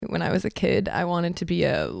when I was a kid. I wanted to be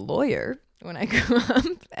a lawyer when I grew up,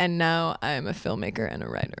 and now I'm a filmmaker and a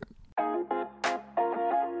writer.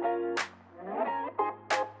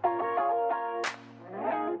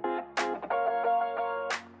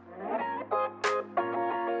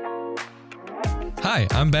 Hi,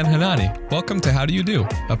 I'm Ben Hanani. Welcome to How Do You Do,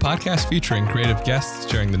 a podcast featuring creative guests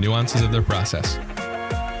sharing the nuances of their process.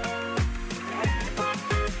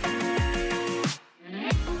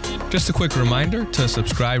 Just a quick reminder to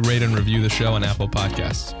subscribe, rate, and review the show on Apple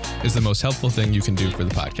Podcasts is the most helpful thing you can do for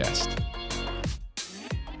the podcast.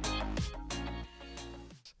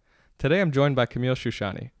 Today I'm joined by Camille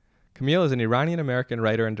Shoushani. Camille is an Iranian-American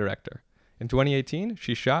writer and director. In 2018,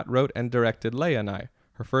 she shot, wrote, and directed Leia and I,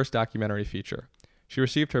 her first documentary feature. She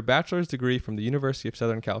received her bachelor's degree from the University of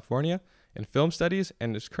Southern California in film studies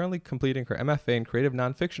and is currently completing her MFA in creative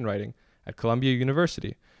nonfiction writing at Columbia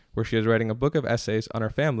University, where she is writing a book of essays on her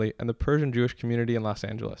family and the Persian Jewish community in Los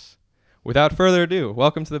Angeles. Without further ado,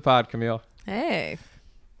 welcome to the pod, Camille. Hey.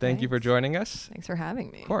 Thank you for joining us. Thanks for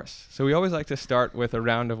having me. Of course. So we always like to start with a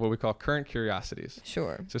round of what we call current curiosities.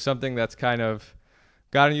 Sure. So something that's kind of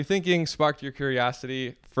got you thinking, sparked your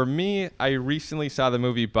curiosity. For me, I recently saw the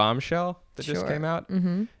movie Bombshell that just came out.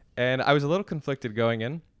 Mm-hmm. And I was a little conflicted going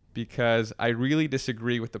in because I really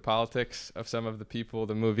disagree with the politics of some of the people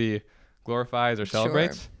the movie glorifies or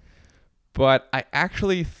celebrates. Sure. But I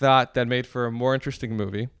actually thought that made for a more interesting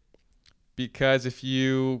movie because if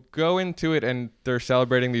you go into it and they're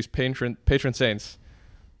celebrating these patron saints,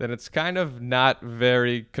 then it's kind of not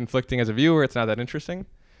very conflicting as a viewer. It's not that interesting.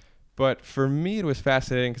 But for me, it was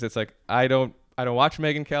fascinating because it's like I don't watch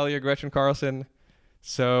Megyn Kelly or Gretchen Carlson,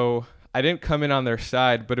 so I didn't come in on their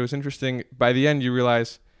side. But it was interesting. By the end, you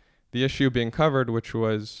realize the issue being covered, which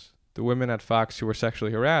was the women at Fox who were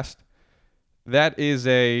sexually harassed. That is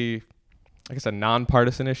a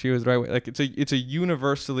nonpartisan issue is the right way. Like it's a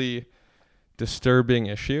universally disturbing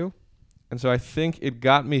issue. And so I think it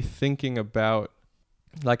got me thinking about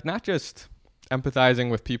like not just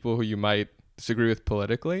empathizing with people who you might disagree with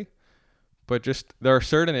politically, but just there are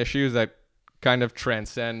certain issues that kind of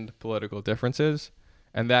transcend political differences.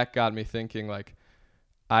 And that got me thinking like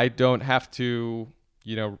I don't have to,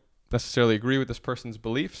 necessarily agree with this person's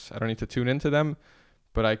beliefs. I don't need to tune into them,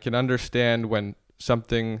 but I can understand when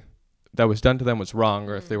something that was done to them was wrong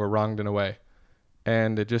or if they were wronged in a way.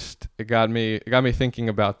 And it got me thinking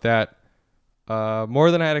about that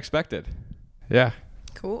more than I had expected. Yeah.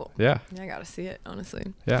 Cool. Yeah. I gotta see it,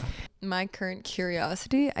 honestly. Yeah. My current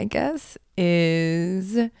curiosity, I guess,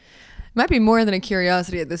 might be more than a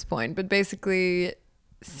curiosity at this point, but basically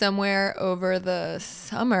somewhere over the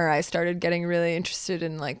summer, I started getting really interested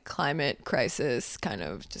in like climate crisis, kind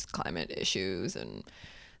of just climate issues, and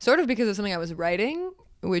sort of because of something I was writing,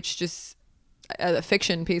 which just a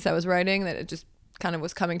fiction piece I was writing that it just kind of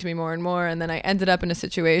was coming to me more and more. And then I ended up in a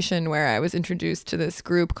situation where I was introduced to this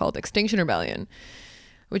group called Extinction Rebellion,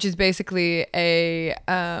 which is basically a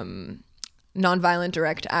nonviolent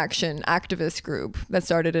direct action activist group that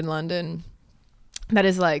started in London that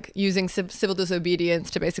is like using civil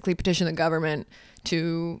disobedience to basically petition the government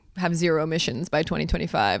to have zero emissions by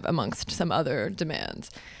 2025 amongst some other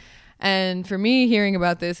demands. And for me, hearing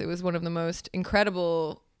about this, it was one of the most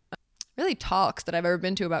incredible really talks that I've ever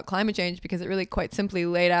been to about climate change, because it really quite simply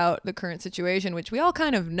laid out the current situation, which we all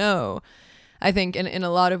kind of know. I think in a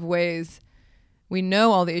lot of ways, we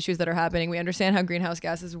know all the issues that are happening. We understand how greenhouse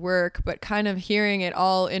gases work, but kind of hearing it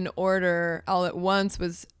all in order all at once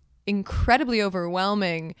was incredibly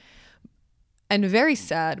overwhelming and very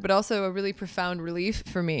sad, but also a really profound relief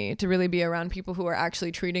for me to really be around people who are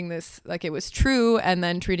actually treating this like it was true and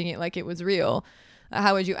then treating it like it was real.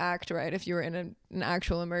 How would you act, right? If you were in an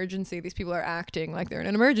actual emergency, these people are acting like they're in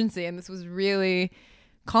an emergency. And this was really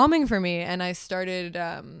calming for me. And I started,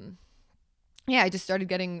 I just started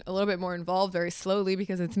getting a little bit more involved very slowly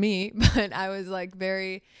because it's me. But I was like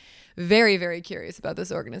very, very, very curious about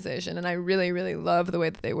this organization. And I really, really love the way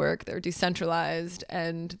that they work. They're decentralized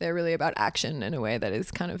and they're really about action in a way that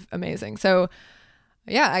is kind of amazing. So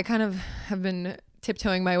yeah, I kind of have been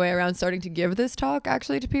tiptoeing my way around starting to give this talk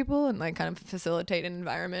actually to people and like kind of facilitate an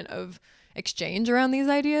environment of exchange around these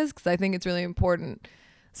ideas, because I think it's really important.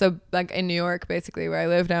 So like in New York, basically where I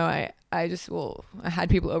live now, I had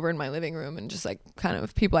people over in my living room and just like kind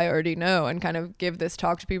of people I already know and kind of give this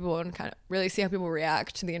talk to people and kind of really see how people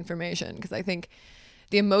react to the information, because I think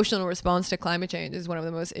the emotional response to climate change is one of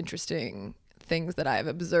the most interesting things that I've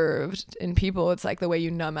observed in people. It's like the way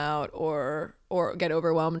you numb out or get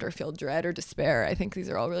overwhelmed or feel dread or despair. I think these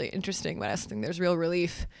are all really interesting, but I also think there's real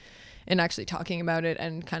relief in actually talking about it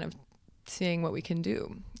and kind of seeing what we can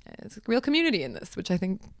do. It's a real community in this, which I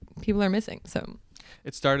think people are missing. So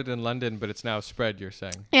It started in London, but it's now spread, you're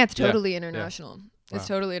saying? yeah, it's totally international. Wow. It's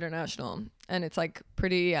totally international. And it's like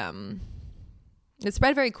pretty, it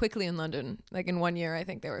spread very quickly in London. Like in 1 year, I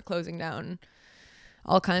think they were closing down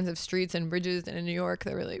all kinds of streets and bridges. And in New York,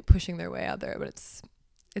 they're really pushing their way out there. But it's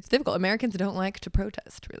difficult. Americans don't like to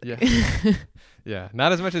protest, really. Yeah. Yeah.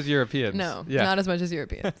 Not as much as Europeans. No, Yeah. not as much as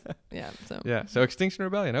Europeans. Yeah. So Yeah. So Extinction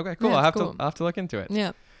Rebellion. Okay, cool. Yeah, I'll it's cool. have to look into it.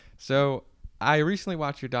 yeah. So I recently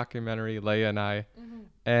watched your documentary, Leia and I,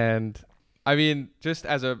 and I mean, just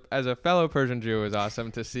as a fellow Persian Jew, it was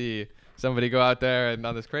awesome to see somebody go out there and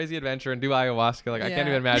on this crazy adventure and do ayahuasca. Like I can't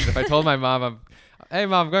Yeah. even imagine if I told my mom, hey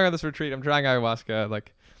mom, I'm going on this retreat, I'm trying ayahuasca,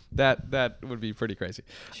 like that would be pretty crazy.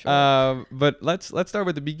 Sure. But let's start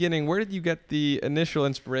with the beginning. Where did you get the initial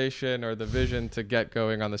inspiration or the vision to get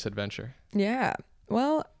going on this adventure? Yeah.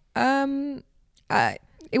 Well,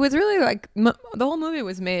 it was really like the whole movie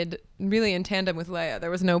was made really in tandem with Leia.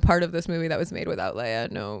 There was no part of this movie that was made without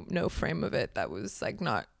Leia. No frame of it that was like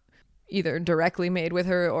not either directly made with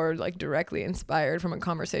her or like directly inspired from a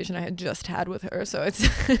conversation I had just had with her. So it's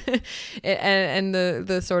and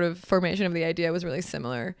the sort of formation of the idea was really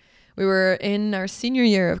similar. We were in our senior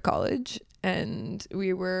year of college, and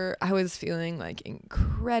I was feeling like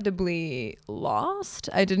incredibly lost.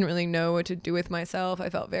 I didn't really know what to do with myself. I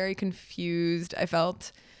felt very confused. I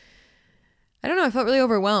felt really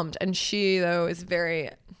overwhelmed. And she, though,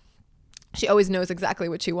 she always knows exactly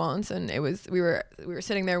what she wants. And we were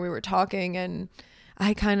sitting there, we were talking, and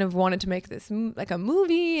I kind of wanted to make this like a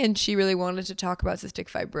movie, and she really wanted to talk about cystic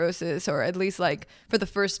fibrosis, or at least like for the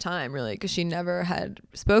first time, really, because she never had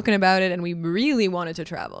spoken about it, and we really wanted to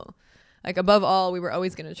travel. Like above all, we were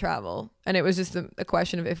always going to travel, and it was just a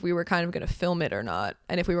question of if we were kind of going to film it or not,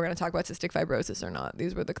 and if we were going to talk about cystic fibrosis or not.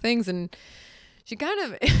 These were the things, and she kind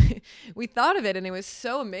of, we thought of it, and it was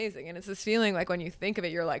so amazing. And it's this feeling like when you think of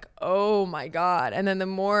it, you're like, oh my God. And then the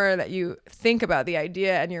more that you think about the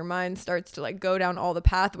idea and your mind starts to like go down all the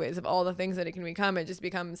pathways of all the things that it can become, it just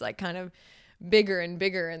becomes like kind of bigger and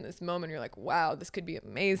bigger in this moment. You're like, wow, this could be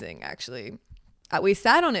amazing, actually. We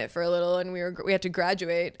sat on it for a little, and we had to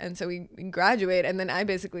graduate. And so we graduate, and then I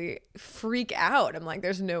basically freak out. I'm like,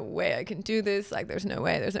 there's no way I can do this. Like, there's no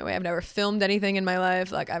way. I've never filmed anything in my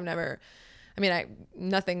life. Like,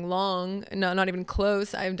 nothing long, not even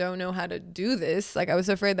close. I don't know how to do this. Like, I was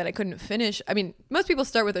afraid that I couldn't finish. I mean, most people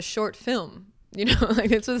start with a short film, like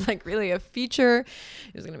this was like really a feature.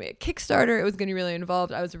 It was going to be a Kickstarter. It was going to be really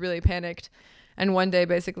involved. I was really panicked. And one day,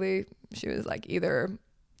 basically, she was like, either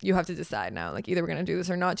you have to decide now, like either we're going to do this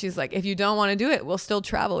or not. She's like, if you don't want to do it, we'll still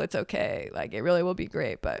travel. It's okay. Like, it really will be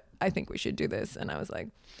great, but I think we should do this. And I was like,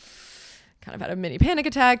 kind of had a mini panic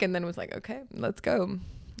attack, and then was like, okay, let's go.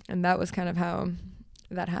 And that was kind of how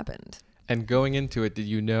that happened. And going into it, did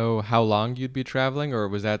you know how long you'd be traveling, or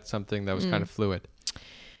was that something that was kind of fluid?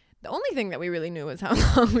 The only thing that we really knew was how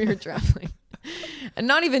long we were traveling. And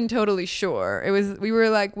not even totally sure. We were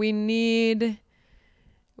like, we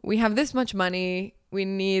have this much money. We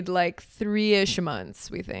need like 3-ish months,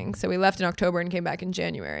 we think. So we left in October and came back in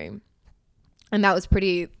January. And that was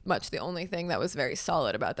pretty much the only thing that was very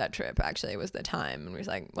solid about that trip, actually, was the time. And we was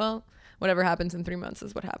like, well, whatever happens in 3 months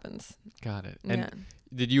is what happens. Got it. And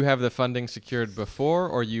did you have the funding secured before,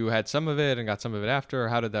 or you had some of it and got some of it after, or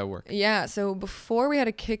how did that work? Yeah. So before, we had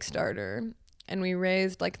a Kickstarter, and we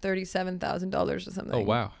raised like $37,000 or something. Oh,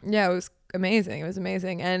 wow. Yeah, it was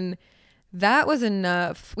amazing. And that was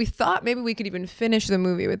enough. We thought maybe we could even finish the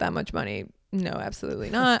movie with that much money. No, absolutely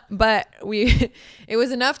not. But it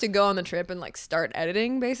was enough to go on the trip and like start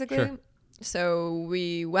editing, basically. Sure. So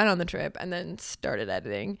we went on the trip and then started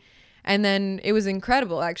editing. And then it was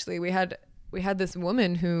incredible, actually. We had this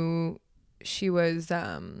woman who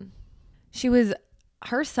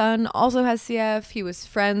her son also has CF. He was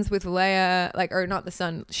friends with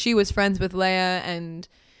Leia, she was friends with Leia, and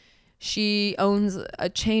she owns a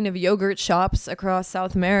chain of yogurt shops across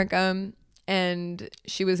South America. And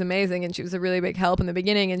she was amazing, and she was a really big help in the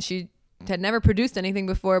beginning, and she had never produced anything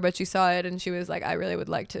before, but she saw it and she was like, I really would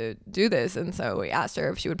like to do this. And so we asked her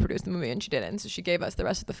if she would produce the movie, and she did it. And so she gave us the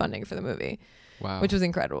rest of the funding for the movie. Wow. Which was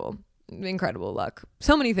incredible luck.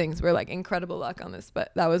 So many things were like incredible luck on this,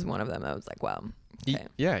 but that was one of them. I was like, wow.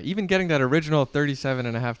 Okay. Even getting that original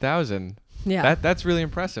 $37,500. Yeah. That's really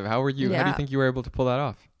impressive. How do you think you were able to pull that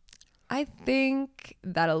off? I think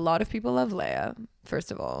that a lot of people love Leia,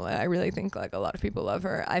 first of all. I really think like a lot of people love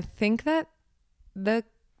her. I think that the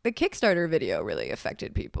Kickstarter video really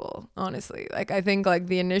affected people, honestly. Like, I think like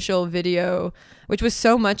the initial video, which was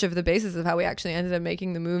so much of the basis of how we actually ended up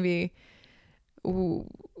making the movie,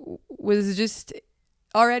 was just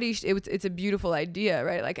already it's a beautiful idea,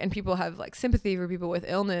 right? Like, and people have like sympathy for people with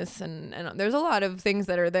illness, and there's a lot of things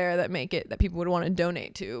that are there that make it that people would want to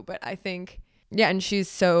donate to. But I think, yeah, and she's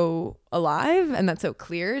so alive, and that's so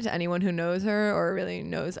clear to anyone who knows her or really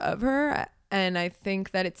knows of her. And I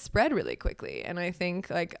think that it spread really quickly, and I think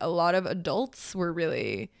like a lot of adults were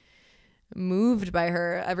really moved by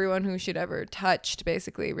her. Everyone who she'd ever touched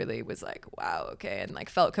basically really was like, wow, okay, and like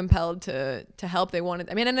felt compelled to help. They wanted,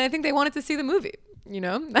 I mean, and I think they wanted to see the movie, you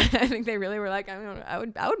know. I think they really were like, I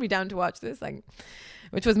would be down to watch this, like,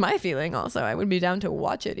 which was my feeling also. I would be down to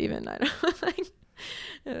watch it even. I don't like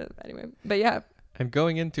anyway, but yeah. And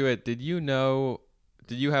going into it, did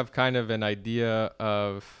you have kind of an idea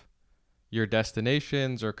of your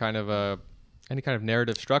destinations or kind of any kind of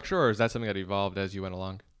narrative structure, or is that something that evolved as you went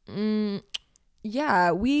along?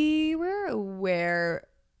 Yeah, we were aware.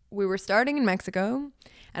 We were starting in Mexico,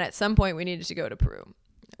 and at some point we needed to go to Peru.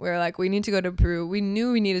 We were like, we need to go to Peru. We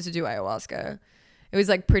knew we needed to do ayahuasca. It was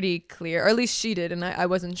like pretty clear, or at least she did, and I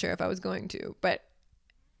wasn't sure if I was going to, but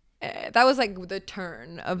that was like the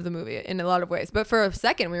turn of the movie in a lot of ways. But for a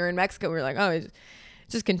second we were in Mexico, we were like, oh,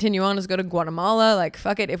 just continue on, let's go to Guatemala, like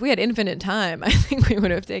fuck it. If we had infinite time, I think we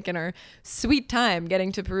would have taken our sweet time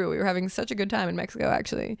getting to Peru. We were having such a good time in Mexico,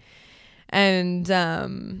 actually. And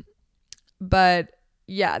but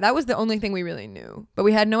yeah, that was the only thing we really knew. But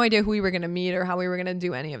we had no idea who we were going to meet or how we were going to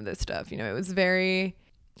do any of this stuff. You know, it was very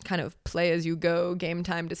kind of play as you go, game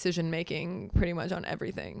time decision making pretty much on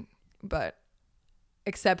everything. But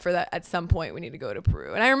except for that, at some point we need to go to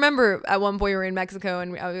Peru. And I remember at one point we were in Mexico,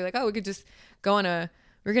 and I was like, oh, we could just go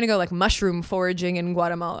we're going to go like mushroom foraging in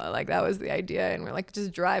Guatemala. Like that was the idea. And we're like,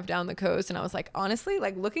 just drive down the coast. And I was like, honestly,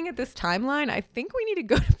 like looking at this timeline, I think we need to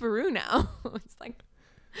go to Peru now. It's like,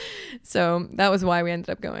 so that was why we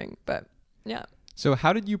ended up going. But yeah. So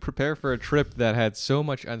how did you prepare for a trip that had so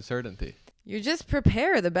much uncertainty? You just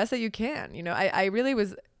prepare the best that you can. You know, I really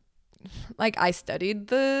was like, I studied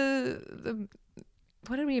the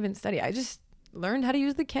what did we even study? I just learned how to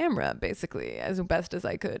use the camera basically as best as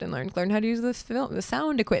I could, and learned how to use the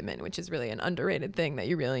sound equipment, which is really an underrated thing that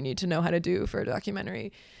you really need to know how to do for a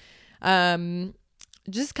documentary.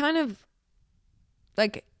 Just kind of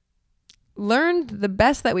like learned the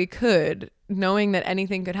best that we could, knowing that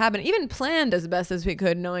anything could happen, even planned as best as we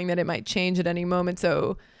could, knowing that it might change at any moment.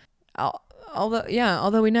 So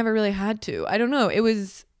although we never really had to, I don't know, it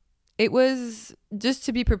was just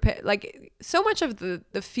to be prepared. Like so much of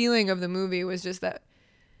the feeling of the movie was just that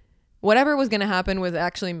whatever was going to happen was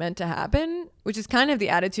actually meant to happen, which is kind of the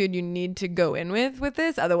attitude you need to go in with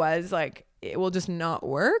this. Otherwise, like, it will just not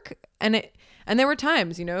work. And there were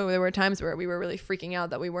times, you know, where we were really freaking out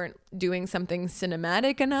that we weren't doing something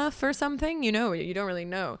cinematic enough or something, you know, you don't really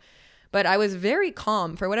know. But I was very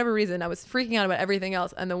calm for whatever reason. I was freaking out about everything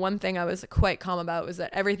else. And the one thing I was quite calm about was that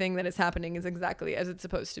everything that is happening is exactly as it's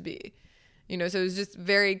supposed to be. You know, so it was just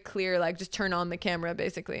very clear, like, just turn on the camera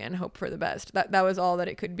basically and hope for the best. That was all that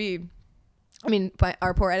it could be. I mean, by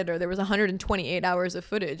our poor editor, there was 128 hours of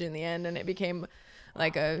footage in the end, and it became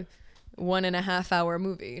like a 1.5 hour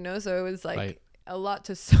movie, you know? So it was like right. A lot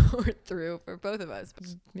to sort through for both of us. But,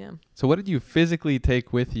 yeah. So what did you physically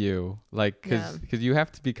take with you? Like, because you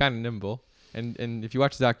have to be kind of nimble. And if you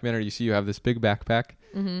watch the documentary, you see you have this big backpack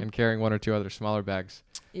and carrying one or two other smaller bags.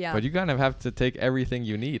 Yeah. But you kind of have to take everything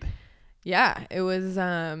you need. Yeah, it was,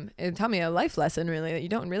 it taught me a life lesson, really, that you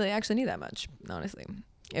don't really actually need that much, honestly.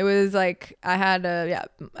 It was like I had a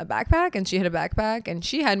backpack, and she had a backpack, and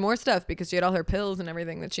she had more stuff because she had all her pills and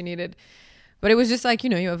everything that she needed. But it was just like, you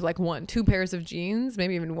know, you have like 2 pairs of jeans,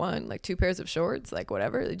 maybe even like 2 pairs of shorts, like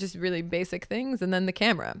whatever, just really basic things. And then the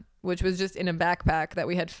camera, which was just in a backpack that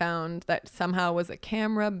we had found that somehow was a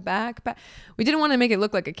camera backpack. We didn't want to make it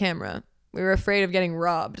look like a camera. We were afraid of getting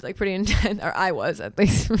robbed, like pretty intense, or I was at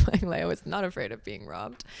least. Like Leo was not afraid of being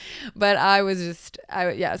robbed, but I was just,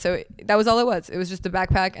 so that was all it was. It was just the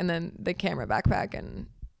backpack and then the camera backpack and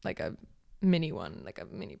like a mini one, like a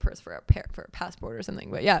mini purse for a passport or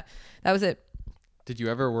something. But yeah, that was it. Did you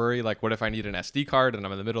ever worry, like, what if I need an SD card and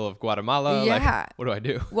I'm in the middle of Guatemala? Yeah. Like, what do I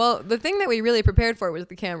do? Well, the thing that we really prepared for was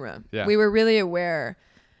the camera. Yeah. We were really aware,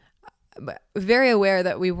 very aware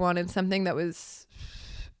that we wanted something that was,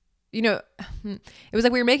 you know, it was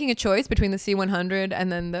like we were making a choice between the C100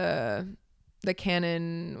 and then the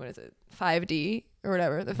Canon, 5D or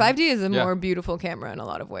whatever. The 5D is a more beautiful camera in a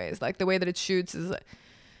lot of ways. Like the way that it shoots is,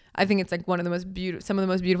 I think it's like some of the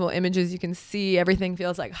most beautiful images you can see. Everything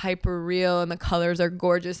feels like hyper real and the colors are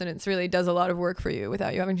gorgeous, and it really does a lot of work for you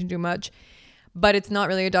without you having to do much. But it's not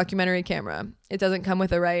really a documentary camera. It doesn't come with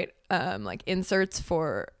the right like inserts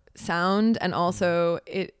for sound, and also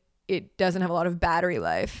it it doesn't have a lot of battery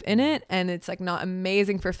life in it, and it's like not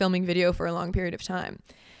amazing for filming video for a long period of time.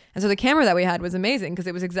 And so the camera that we had was amazing because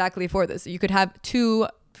it was exactly for this. You could have two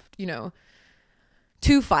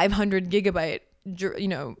 500 gigabyte,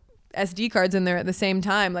 SD cards in there at the same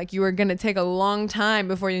time. Like, you were going to take a long time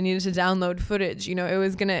before you needed to download footage.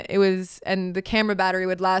 And the camera battery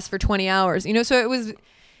would last for 20 hours, so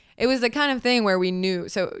it was the kind of thing where we knew.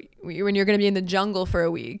 So when you're going to be in the jungle for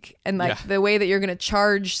a week and like the way that you're going to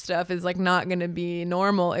charge stuff is like not going to be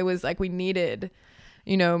normal. It was like we needed,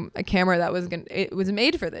 a camera that it was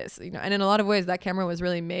made for this, and in a lot of ways that camera was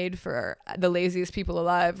really made for the laziest people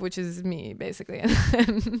alive, which is me basically.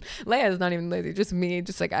 And Leia is not even lazy, just me,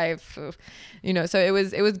 just like so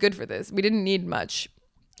it was good for this. We didn't need much.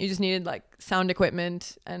 You just needed like sound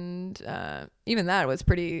equipment, and even that was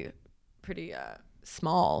pretty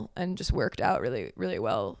small and just worked out really, really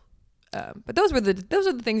well. But those are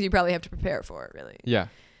the things you probably have to prepare for, really. Yeah.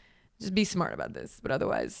 Just be smart about this, but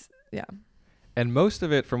otherwise, yeah. And most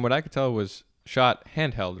of it, from what I could tell, was shot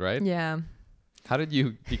handheld, right? Yeah. How did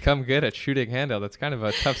you become good at shooting handheld? That's kind of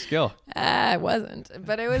a tough skill. I wasn't,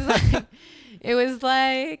 but it was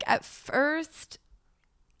like at first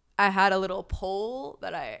I had a little pole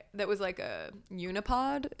that was like a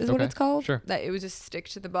unipod is what it's called. Sure. That it would just stick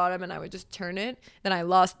to the bottom and I would just turn it. Then I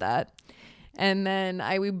lost that. And then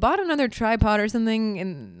we bought another tripod or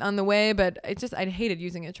something on the way, but I hated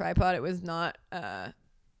using a tripod. It was not,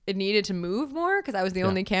 it needed to move more because I was the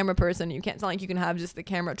only camera person. It's not like you can have just the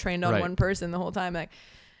camera trained on one person the whole time. Like,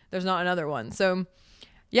 there's not another one. So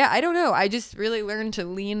yeah, I don't know. I just really learned to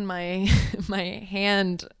lean my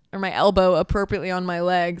hand or my elbow appropriately on my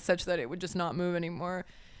leg such that it would just not move anymore.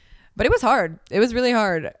 But it was hard. It was really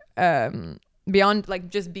hard. Beyond like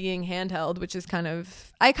just being handheld, which is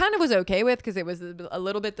I kind of was okay with because it was a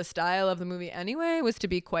little bit the style of the movie anyway, was to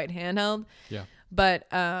be quite handheld. Yeah. But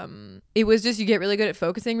it was just, you get really good at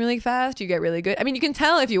focusing really fast. You get really good. I mean, you can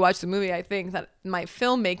tell if you watch the movie, I think, that my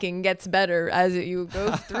filmmaking gets better as you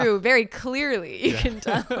go through. Very clearly, you can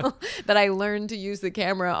tell that I learned to use the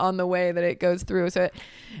camera on the way that it goes through. So,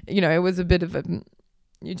 it was a bit of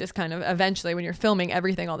you just kind of eventually, when you're filming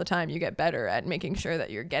everything all the time, you get better at making sure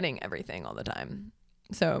that you're getting everything all the time.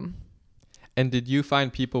 So. And did you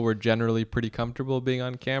find people were generally pretty comfortable being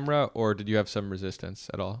on camera, or did you have some resistance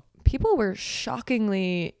at all? People were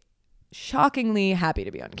shockingly happy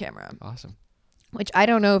to be on camera. Awesome. Which I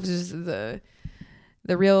don't know if this is the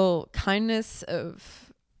real kindness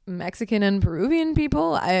of Mexican and Peruvian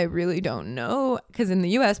people. I really don't know, because in the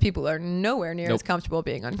US people are nowhere near as comfortable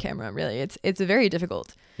being on camera. Really, it's very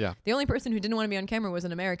difficult. Yeah. The only person who didn't want to be on camera was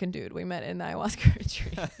an American dude we met in the ayahuasca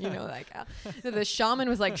retreat. The shaman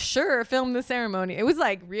was like, sure, film the ceremony. It was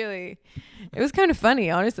like really, it was kind of funny,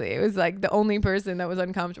 honestly. It was like the only person that was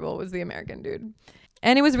uncomfortable was the American dude.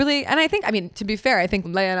 And it was really, and I think, to be fair, I think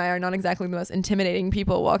Leia and I are not exactly the most intimidating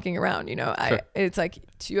people walking around, Sure. It's like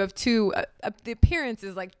you have two, the appearance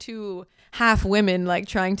is like two half women, like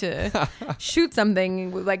trying to shoot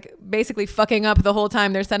something, like basically fucking up the whole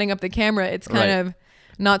time they're setting up the camera. It's kind of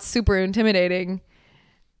not super intimidating.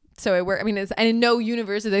 So it worked. And in no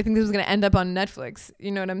universe did I think this was going to end up on Netflix.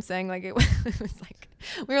 You know what I'm saying? Like it was like,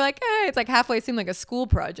 we were like, hey, it's like halfway seemed like a school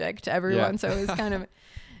project to everyone. Yeah. So it was kind of,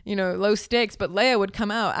 low stakes. But Leia would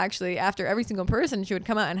come out actually after every single person. She would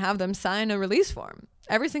come out and have them sign a release form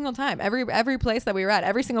every single time. Every place that we were at,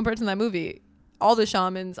 every single person in that movie, all the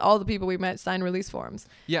shamans, all the people we met signed release forms.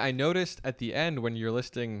 Yeah, I noticed at the end when you're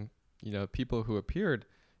listing, people who appeared,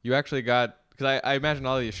 you actually got, because I imagine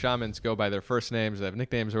all these shamans go by their first names, they have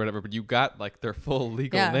nicknames or whatever, but you got like their full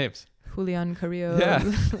legal names. Julian Carrillo. Yeah.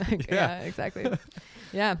 Yeah, exactly.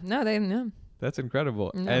 Yeah, no, they know. That's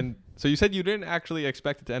incredible. No. And so you said you didn't actually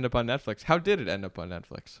expect it to end up on Netflix. How did it end up on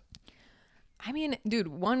Netflix? Dude,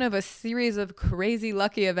 one of a series of crazy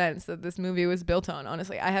lucky events that this movie was built on,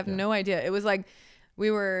 honestly. I have no idea. It was like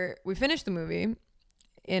we finished the movie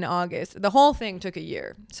in August. The whole thing took a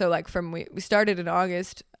year. So like we started in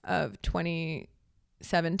August of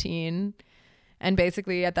 2017. And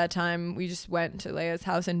basically at that time, we just went to Leia's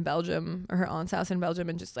house in Belgium, or her aunt's house in Belgium,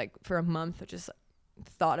 and just like for a month, just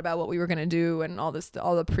thought about what we were going to do and all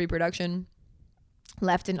the pre-production.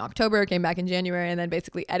 Left in October, came back in January, and then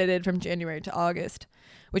basically edited from January to August,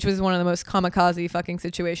 which was one of the most kamikaze fucking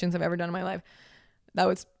situations I've ever done in my life. That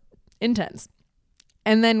was intense.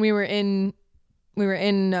 And then it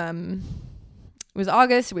was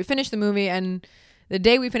August, we finished the movie, and the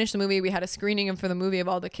day we finished the movie, we had a screening for the movie of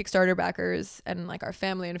all the Kickstarter backers and like our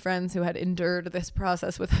family and friends who had endured this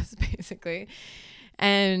process with us, basically.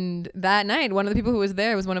 And that night, one of the people who was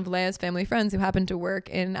there was one of Leia's family friends who happened to work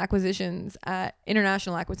in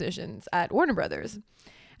international acquisitions at Warner Brothers.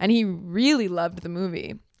 And he really loved the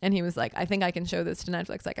movie. And he was like, I think I can show this to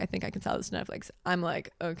Netflix. Like, I think I can sell this to Netflix. I'm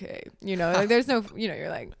like, okay. You know, like there's no, you know, you're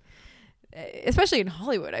like, especially in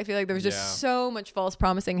Hollywood, I feel like there was just so much false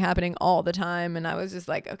promising happening all the time. And I was just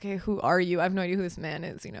like, okay, who are you? I have no idea who this man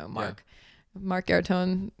is. You know, Mark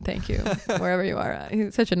Garatone, thank you, wherever you are.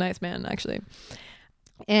 He's such a nice man, actually.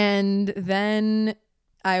 And then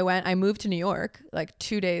I moved to New York like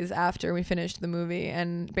 2 days after we finished the movie,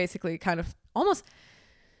 and basically kind of almost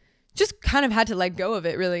just kind of had to let go of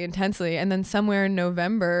it really intensely. And then somewhere in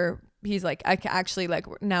November, he's like, I actually, like,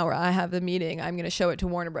 now where I have the meeting, I'm going to show it to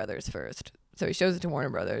Warner Brothers first. So he shows it to Warner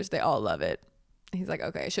Brothers. They all love it. He's like,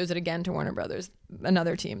 okay, shows it again to Warner Brothers,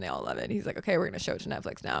 another team. They all love it. He's like, okay, we're going to show it to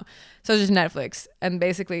Netflix now. So it's just Netflix. And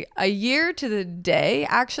basically a year to the day,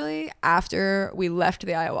 actually, after we left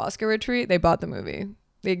the ayahuasca retreat, they bought the movie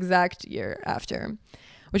the exact year after,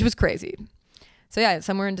 which was crazy. So yeah,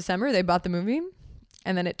 somewhere in December, they bought the movie.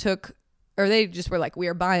 And then it took, or they just were like, we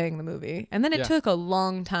are buying the movie. And then it took a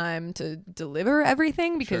long time to deliver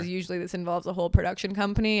everything, because usually this involves a whole production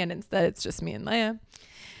company, and instead it's just me and Leia,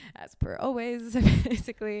 as per always,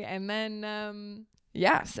 basically. And then,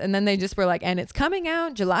 yes. And then they just were like, and it's coming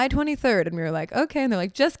out July 23rd. And we were like, okay. And they're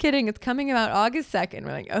like, just kidding. It's coming out August 2nd.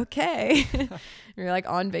 We're like, okay. We were like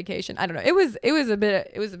on vacation. I don't know. It was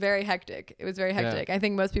very hectic. It was very hectic. I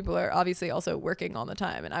think most people are obviously also working all the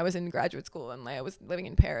time. And I was in graduate school, and Leia was living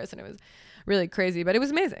in Paris, and it was really crazy, but it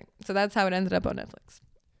was amazing. So that's how it ended up on Netflix.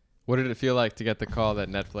 What did it feel like to get the call that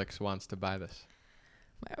Netflix wants to buy this?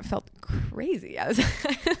 I felt crazy. I was,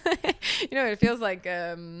 you know, it feels like,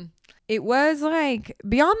 it was like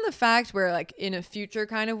beyond the fact where, like, in a future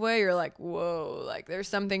kind of way, you're like, whoa, like there's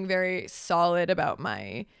something very solid about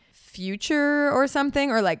my future or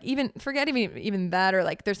something, or like even forget even that, or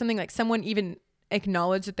like there's something like someone even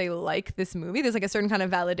acknowledged that they like this movie. There's like a certain kind of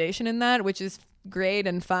validation in that, which is great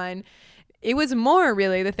and fine. It was more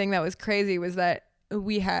really the thing that was crazy was that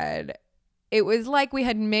it was like we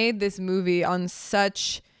had made this movie in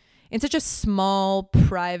such a small,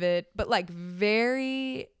 private, but like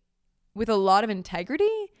very, with a lot of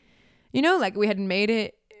integrity, you know, like we had made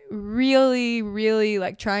it really, really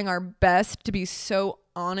like trying our best to be so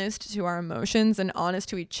honest to our emotions and honest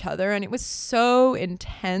to each other. And it was so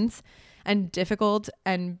intense and difficult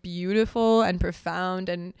and beautiful and profound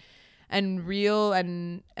and real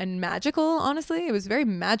and magical. Honestly, it was a very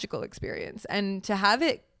magical experience. And to have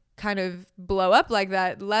it kind of blow up like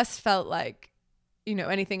that, less felt like, you know,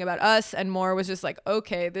 anything about us, and more was just like,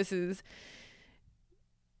 okay, this is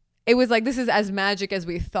as magic as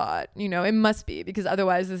we thought, you know, it must be, because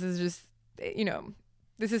otherwise this is just, you know,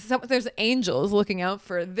 there's angels looking out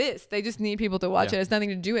for this. They just need people to watch it. It has nothing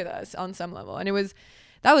to do with us on some level. And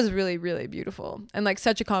that was really, really beautiful. And like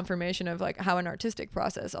such a confirmation of like how an artistic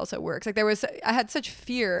process also works. Like I had such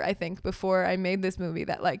fear, I think, before I made this movie,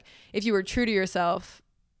 that like, if you were true to yourself,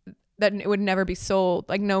 that it would never be sold.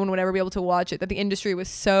 Like no one would ever be able to watch it, that the industry was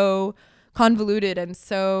so convoluted and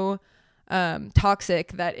so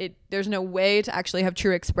toxic that there's no way to actually have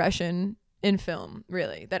true expression in film,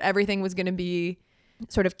 really, that everything was going to be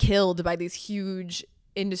sort of killed by these huge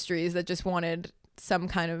industries that just wanted some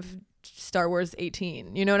kind of Star Wars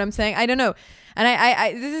 18, you know what I'm saying? I don't know. And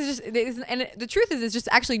and the truth is, it's just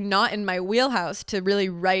actually not in my wheelhouse to really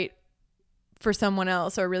write for someone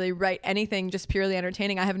else or really write anything just purely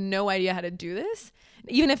entertaining. I have no idea how to do this.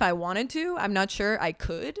 Even if I wanted to, I'm not sure I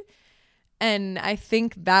could. And I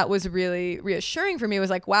think that was really reassuring for me. It was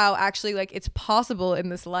like, wow, actually, like, it's possible in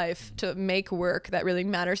this life to make work that really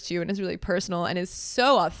matters to you and is really personal and is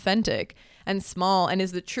so authentic and small and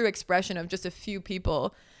is the true expression of just a few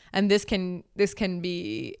people. And this can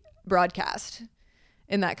be broadcast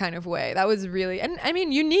in that kind of way. That was really, and I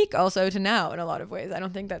mean, unique also to now in a lot of ways. I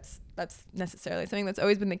don't think that's necessarily something that's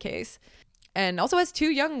always been the case. And also as two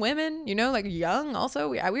young women, you know, like young also,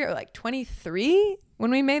 we were like 23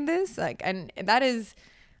 when we made this. Like, and that is,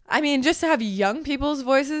 I mean, just to have young people's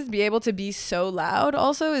voices be able to be so loud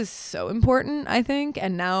also is so important, I think.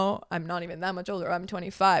 And now I'm not even that much older. I'm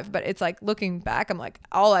 25, but it's like looking back, I'm like,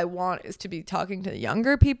 all I want is to be talking to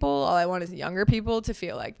younger people. All I want is younger people to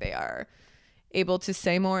feel like they are able to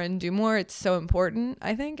say more and do more. It's so important,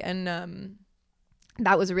 I think. And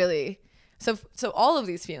that was really, so all of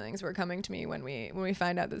these feelings were coming to me when we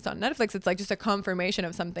find out that it's on Netflix. It's like just a confirmation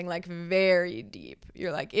of something like very deep.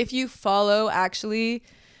 You're like, if you follow actually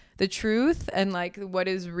the truth and like what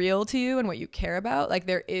is real to you and what you care about, like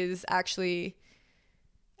there is actually,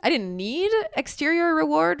 I didn't need exterior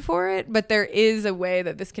reward for it, but there is a way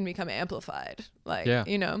that this can become amplified. Like,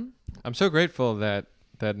 you know, I'm so grateful that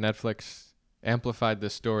Netflix amplified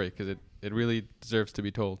this story because it really deserves to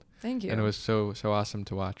be told. Thank you. And it was so awesome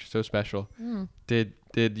to watch, so special. Mm.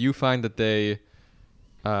 Did you find that did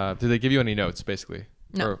they give you any notes basically?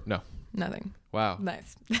 No. Or no. Nothing. Wow.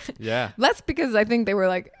 Nice. Yeah. That's because I think they were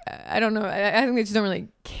like, I don't know. I think they just don't really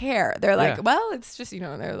care. They're like, Yeah. well, it's just,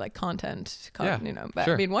 they're like content, Yeah, but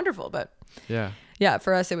sure. I mean, wonderful. But Yeah. yeah,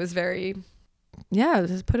 for us, it was very,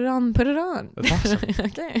 just put it on. That's awesome.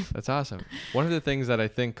 Okay. That's awesome. One of the things that I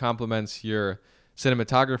think complements your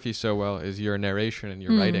cinematography so well is your narration and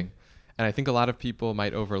your writing. And I think a lot of people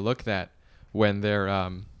might overlook that when they're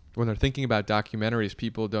thinking about documentaries.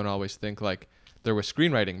 People don't always think like there was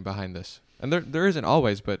screenwriting behind this. And there isn't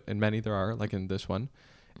always, but in many there are, like in this one.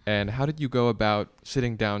 And how did you go about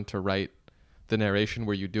sitting down to write the narration?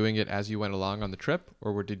 Were you doing it as you went along on the trip,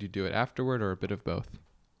 or did you do it afterward, or a bit of both?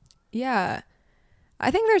 Yeah. I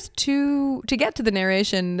think there's to get to the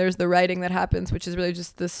narration, there's the writing that happens, which is really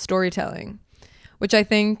just the storytelling, which I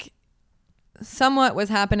think somewhat was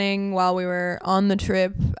happening while we were on the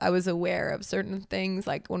trip. I was aware of certain things,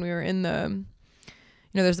 like when we were in the,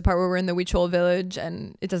 there's the part where we're in the Huichol village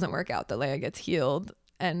and it doesn't work out that Leia gets healed.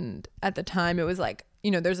 And at the time it was like,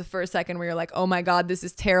 there's a first second where you're like, oh my God, this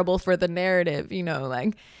is terrible for the narrative,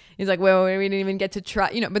 like he's like, well, we didn't even get to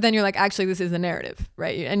try, but then you're like, actually, this is the narrative,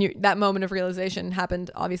 right? And that moment of realization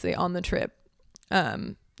happened obviously on the trip.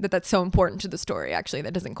 That's so important to the story. Actually,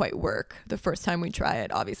 that doesn't quite work the first time we try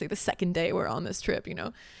it. Obviously, the second day we're on this trip,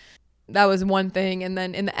 that was one thing. And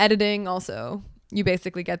then in the editing also, you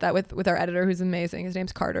basically get that with our editor, who's amazing. His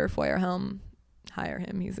name's Carter Feuerhelm. Hire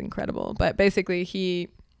him. He's incredible. But basically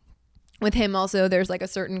with him also, there's like a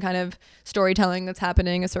certain kind of storytelling that's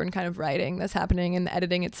happening, a certain kind of writing that's happening in the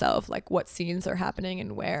editing itself, like what scenes are happening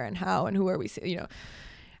and where and how and who are we,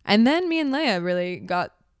 And then me and Leia really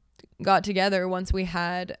got together once we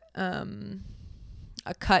had a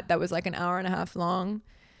cut that was like an hour and a half long,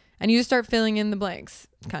 and you just start filling in the blanks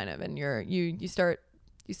kind of, and you start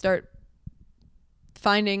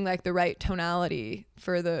finding like the right tonality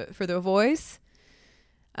for the voice,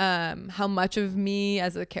 how much of me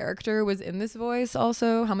as a character was in this voice,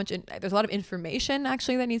 also how much there's a lot of information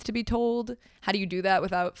actually that needs to be told. How do you do that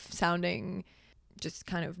without sounding just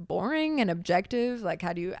kind of boring and objective? Like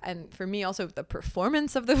how do you, and for me also the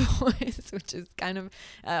performance of the voice, which is kind of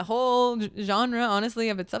a whole genre honestly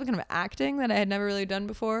of itself, kind of acting that I had never really done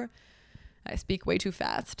before. I speak way too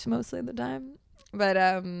fast mostly of the time, but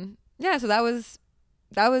so that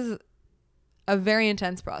was a very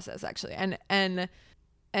intense process actually,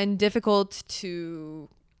 and difficult to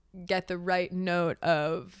get the right note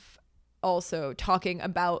of also talking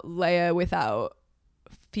about Leia without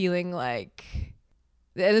feeling like,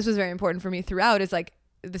 and this was very important for me throughout, is like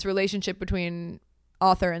this relationship between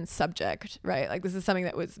author and subject, right? Like this is something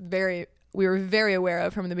that we were very aware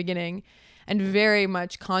of from the beginning and very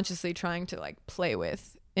much consciously trying to like play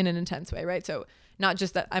with in an intense way, right? So not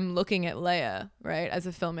just that I'm looking at Leia, right, as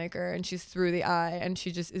a filmmaker, and she's through the eye and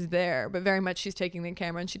she just is there, but very much she's taking the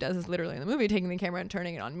camera, and she does this literally in the movie, taking the camera and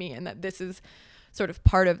turning it on me, and that this is sort of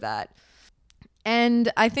part of that.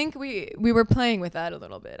 And I think we were playing with that a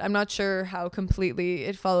little bit. I'm not sure how completely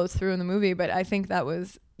it follows through in the movie, but I think that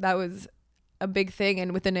was a big thing.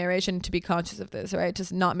 And with the narration, to be conscious of this, right?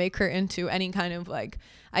 Just not make her into any kind of like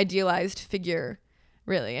idealized figure,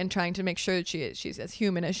 really, and trying to make sure that she's as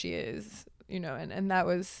human as she is, and that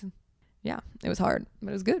was, it was hard, but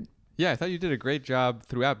it was good. Yeah, I thought you did a great job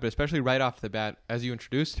throughout, but especially right off the bat as you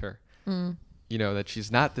introduced her. That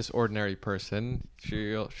she's not this ordinary person.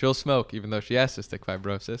 She'll smoke, even though she has cystic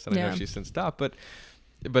fibrosis, and I know she's since stopped.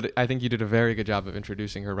 But I think you did a very good job of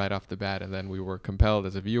introducing her right off the bat, and then we were compelled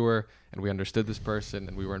as a viewer, and we understood this person,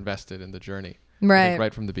 and we were invested in the journey,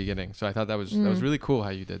 right from the beginning. So I thought that was really cool how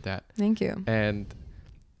you did that. Thank you. And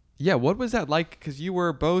yeah, what was that like? Because you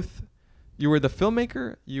were the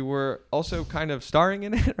filmmaker, you were also kind of starring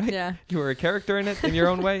in it, right? Yeah. You were a character in it in your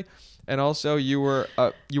own way. And also you were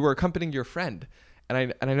accompanying your friend.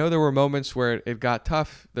 And I know there were moments where it got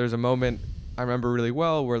tough. There's a moment I remember really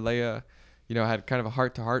well where Leia, had kind of a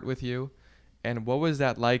heart-to-heart with you. And what was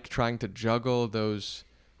that like, trying to juggle those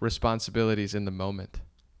responsibilities in the moment?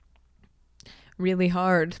 Really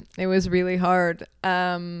hard. It was really hard.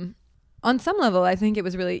 On some level, I think it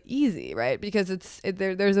was really easy, right? Because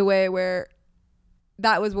there's a way where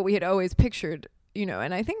that was what we had always pictured,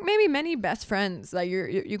 and I think maybe many best friends, like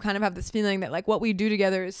you kind of have this feeling that like what we do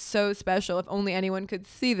together is so special. If only anyone could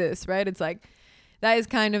see this, right? It's like that is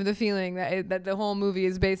kind of the feeling that the whole movie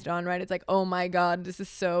is based on, right? It's like, oh my God, this is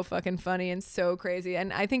so fucking funny and so crazy.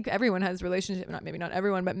 And I think everyone has relationships, maybe not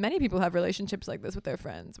everyone, but many people have relationships like this with their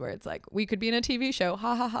friends, where it's like, we could be in a TV show,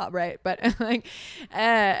 ha ha ha, right? But like,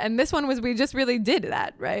 and this one was, we just really did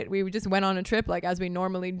that, right? We just went on a trip like as we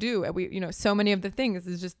normally do. And we, you know, so many of the things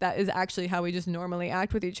is just, that is actually how we just normally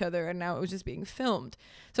act with each other. And now it was just being filmed.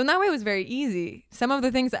 So in that way, it was very easy. Some of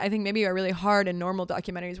the things that I think maybe are really hard in normal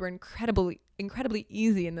documentaries were incredibly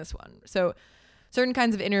easy in this one. So certain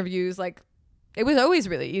kinds of interviews, like, it was always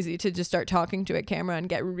really easy to just start talking to a camera and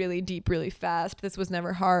get really deep really fast. This was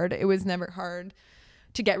never hard. It was never hard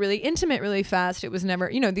to get really intimate really fast. It was never,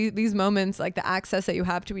 you know, these moments, like the access that you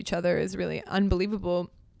have to each other is really unbelievable.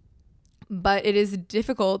 But it is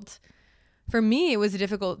difficult. For me, it was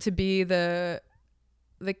difficult to be the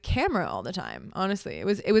camera all the time. Honestly,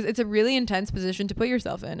 it's a really intense position to put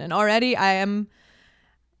yourself in. And already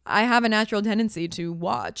I have a natural tendency to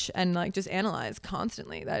watch and like just analyze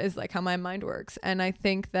constantly. That is like how my mind works. And I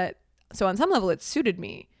think that, so on some level, it suited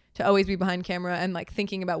me to always be behind camera and like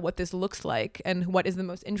thinking about what this looks like and what is the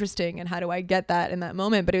most interesting and how do I get that in that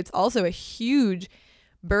moment. But it's also a huge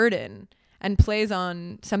burden and plays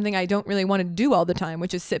on something I don't really want to do all the time,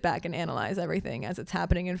 which is sit back and analyze everything as it's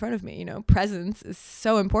happening in front of me. You know, presence is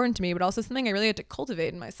so important to me, but also something I really had to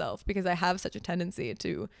cultivate in myself because I have such a tendency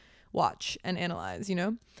to watch and analyze, you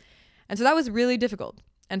know? And so that was really difficult.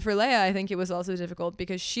 And for Leia, I think it was also difficult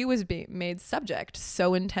because she was being made subject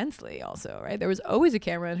so intensely also, right? There was always a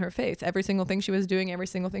camera in her face, every single thing she was doing, every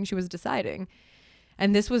single thing she was deciding.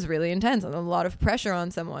 And this was really intense and a lot of pressure on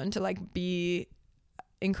someone to like be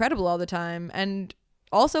incredible all the time. And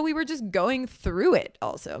also we were just going through it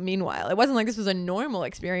also. Meanwhile, it wasn't like this was a normal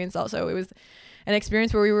experience. Also, it was an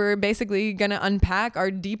experience where we were basically going to unpack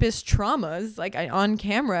our deepest traumas, like on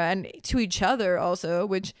camera and to each other also,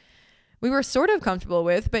 which we were sort of comfortable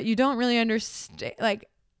with, but you don't really understand. Like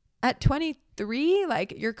at 23,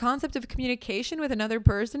 like your concept of communication with another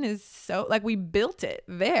person is so, like, we built it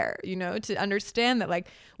there, you know, to understand that like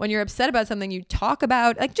when you're upset about something, you talk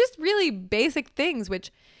about like just really basic things,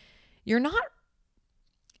 which you're not,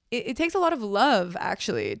 it takes a lot of love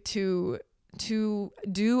actually to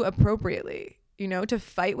do appropriately. You know, to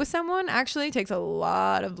fight with someone actually takes a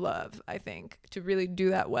lot of love, I think, to really do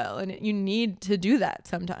that well. And you need to do that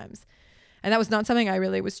sometimes. And that was not something I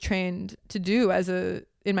really was trained to do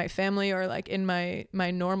in my family or like in my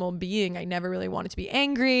normal being. I never really wanted to be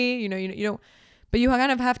angry, you don't, but you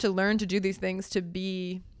kind of have to learn to do these things to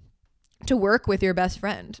work with your best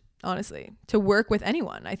friend, honestly, to work with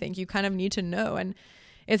anyone. I think you kind of need to know. And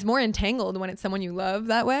it's more entangled when it's someone you love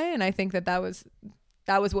that way. And I think that was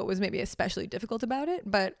what was maybe especially difficult about it.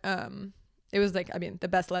 But it was like, I mean, the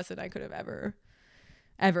best lesson I could have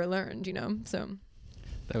ever learned, you know? So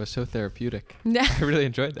that was so therapeutic. Yeah. I really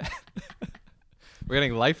enjoyed that. We're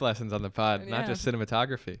getting life lessons on the pod, not just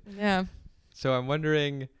cinematography. Yeah. So I'm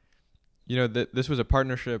wondering, you know, this was a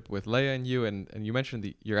partnership with Leia and you, and you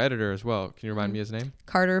mentioned your editor as well. Can you remind me his name?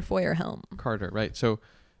 Carter Feuerhelm. Carter, right. So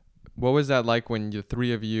what was that like when the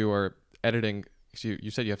three of you are editing? So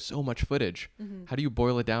you said you have so much footage. Mm-hmm. How do you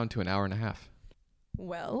boil it down to an hour and a half?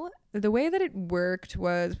 Well, the way that it worked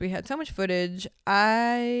was we had so much footage.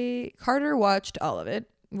 Carter watched all of it,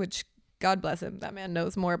 which God bless him. That man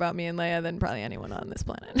knows more about me and Leia than probably anyone on this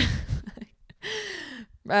planet.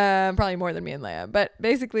 Probably more than me and Leia. But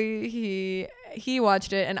basically he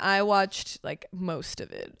watched it and I watched like most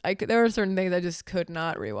of it. There were certain things I just could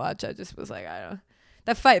not rewatch. I just was like, I don't know.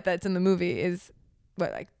 That fight that's in the movie is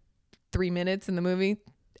like 3 minutes in the movie,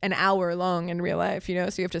 an hour long in real life, you know,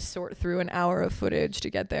 so you have to sort through an hour of footage to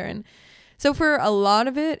get there. And so for a lot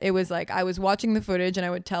of it, it was like I was watching the footage and I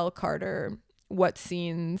would tell Carter what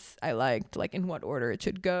scenes I liked, like in what order it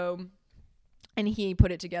should go. And he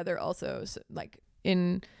put it together also, so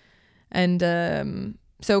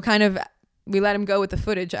so kind of we let him go with the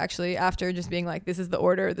footage actually after just being like, this is the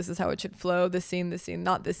order, this is how it should flow, this scene,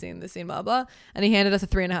 not this scene, blah, blah. And he handed us a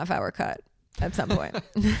 3.5 hour cut at some point.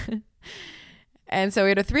 And so we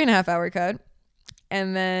had a 3.5 hour cut.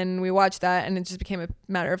 And then we watched that and it just became a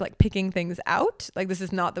matter of like picking things out. Like, this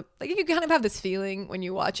is not you kind of have this feeling when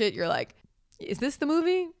you watch it, you're like, is this the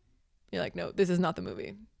movie? You're like, no, this is not the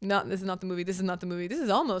movie. This is not the movie. This is not the movie. This is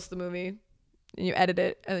almost the movie. And you edit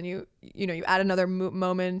it and then you add another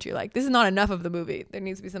moment. You're like, this is not enough of the movie. There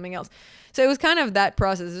needs to be something else. So it was kind of that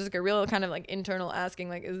process. It was like a real kind of like internal asking,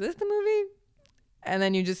 like, is this the movie? And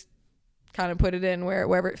then you just kind of put it in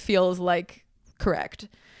wherever it feels like correct.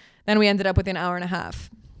 Then we ended up with an hour and a half.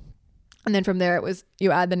 And then from there it was,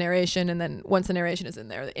 you add the narration, and then once the narration is in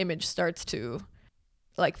there, the image starts to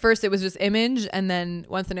like first it was just image, and then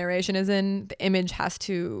once the narration is in, the image has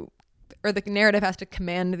to, or the narrative has to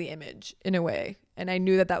command the image in a way. And I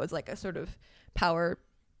knew that that was like a sort of power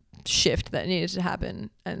shift that needed to happen,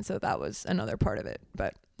 and so that was another part of it.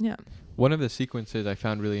 But yeah, one of the sequences I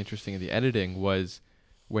found really interesting in the editing was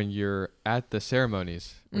when you're at the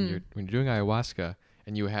ceremonies, when you're doing ayahuasca,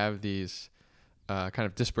 and you have these kind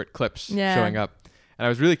of disparate clips showing up. And I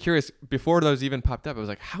was really curious, before those even popped up, I was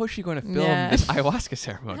like, how is she going to film this ayahuasca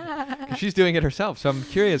ceremony? Because she's doing it herself. So I'm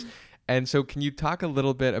curious. And so can you talk a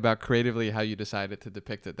little bit about creatively how you decided to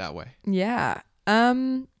depict it that way? Yeah.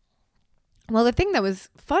 Well, the thing that was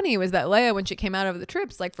funny was that Leia, when she came out of the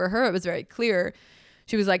trips, like for her, it was very clear.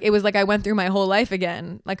 She was like, it was like I went through my whole life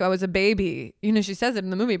again. Like I was a baby. You know, she says it in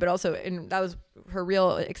the movie, but also that was her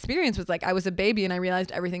real experience, was like, I was a baby and I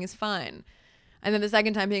realized everything is fine. And then the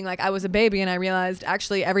second time being like, I was a baby and I realized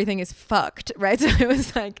actually everything is fucked, right? So it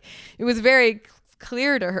was like, it was very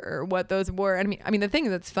clear to her what those were. I mean, the thing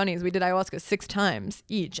that's funny is we did ayahuasca 6 times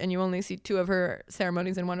each, and you only see 2 of her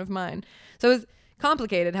ceremonies and 1 of mine. So it was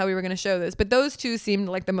complicated how we were going to show this, but those 2 seemed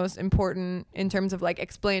like the most important in terms of like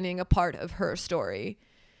explaining a part of her story,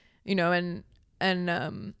 you know, and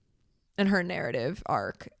her narrative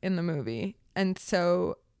arc in the movie. And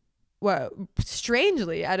so, well,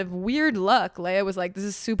 strangely, out of weird luck, Leia was like, this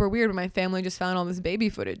is super weird, but my family just found all this baby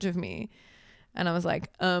footage of me. And I was like,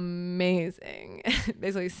 amazing.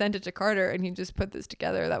 Basically sent it to Carter and he just put this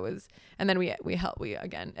together. That was, and then we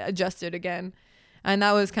again adjusted again. And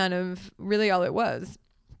that was kind of really all it was.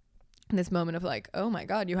 This moment of like, oh my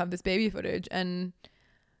God, you have this baby footage. And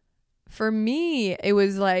for me, it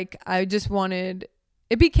was like, I just wanted,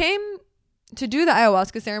 it became, to do the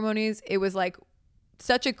ayahuasca ceremonies, it was like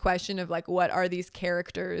such a question of like, what are these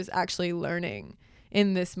characters actually learning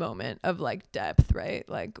in this moment of like depth, right?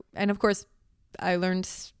 Like, and of course I learned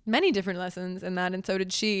many different lessons in that, and so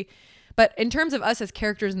did she. But in terms of us as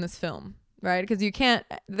characters in this film, right? Because you can't,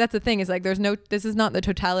 that's the thing, is like, this is not the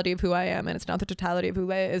totality of who I am, and it's not the totality of who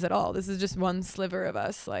Leia is at all. This is just one sliver of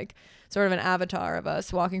us, like sort of an avatar of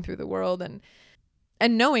us walking through the world.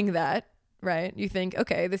 And knowing that, right, you think,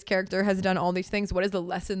 okay, this character has done all these things. What is the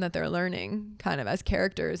lesson that they're learning kind of as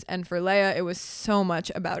characters? And for Leia, it was so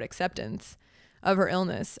much about acceptance of her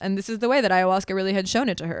illness. And this is the way that ayahuasca really had shown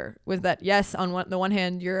it to her, was that, yes, on the one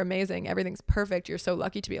hand, you're amazing. Everything's perfect. You're so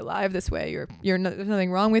lucky to be alive this way. There's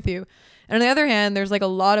nothing wrong with you. And on the other hand, there's like a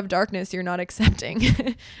lot of darkness you're not accepting.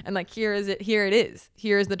 And like, here it is.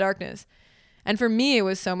 Here is the darkness. And for me, it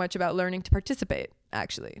was so much about learning to participate,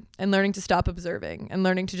 actually, and learning to stop observing and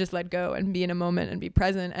learning to just let go and be in a moment and be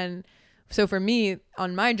present. And so for me,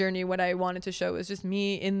 on my journey, what I wanted to show was just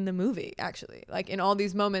me in the movie, actually, like in all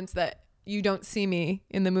these moments that you don't see me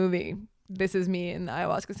in the movie. This is me in the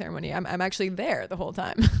ayahuasca ceremony. I'm actually there the whole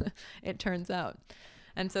time, it turns out.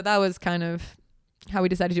 And so that was kind of how we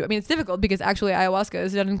decided to do it. I mean, it's difficult because actually ayahuasca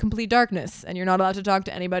is done in complete darkness and you're not allowed to talk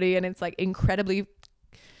to anybody. And it's like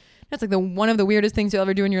that's like one of the weirdest things you'll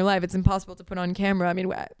ever do in your life. It's impossible to put on camera. I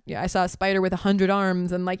mean, I saw a spider with 100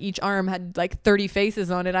 arms and like each arm had like 30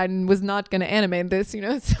 faces on it. I was not going to animate this, you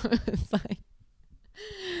know? So it's like,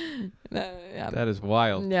 yeah. That is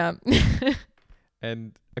wild. Yeah.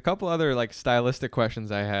 And a couple other like stylistic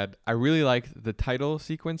questions I had. I really liked the title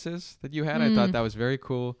sequences that you had. I thought that was very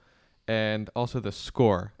cool. And also the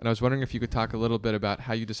score. And I was wondering if you could talk a little bit about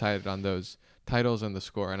how you decided on those titles and the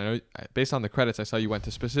score. And I know, based on the credits, I saw you went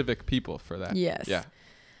to specific people for that. Yes. Yeah.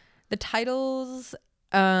 The titles,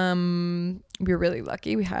 we were really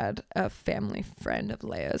lucky. We had a family friend of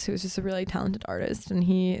Leia's who was just a really talented artist, and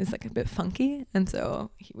he is like a bit funky. And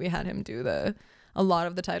so we had him do a lot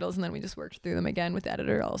of the titles, and then we just worked through them again with the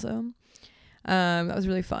editor also. That was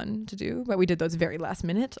really fun to do, but we did those very last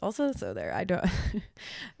minute also. So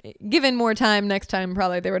given more time next time,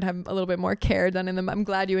 probably they would have a little bit more care done in them. I'm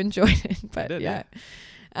glad you enjoyed it, but yeah.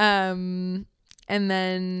 And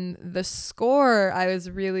then the score, I was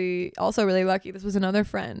also really lucky. This was another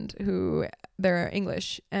friend who, they're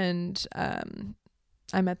English, and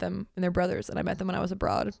I met them, and they're brothers, and I met them when I was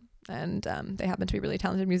abroad, and they happen to be really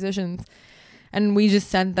talented musicians. And we just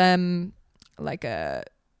sent them like a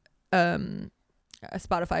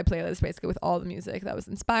Spotify playlist basically with all the music that was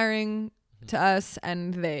inspiring to us,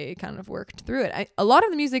 and they kind of worked through it. A lot of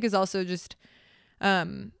the music is also just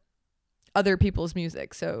other people's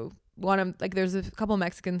music. So there's a couple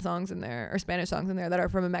Mexican songs in there, or Spanish songs in there, that are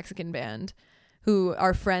from a Mexican band who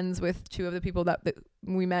are friends with 2 of the people that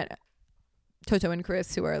we met, Toto and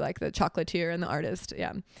Chris, who are like the chocolatier and the artist.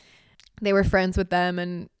 Yeah. they were friends with them,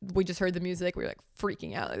 and we just heard the music. We were like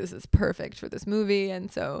freaking out, like this is perfect for this movie.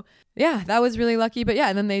 And so yeah, that was really lucky. But yeah,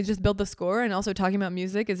 and then they just built the score. And also talking about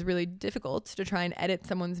music is really difficult. To try and edit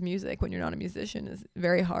someone's music when you're not a musician is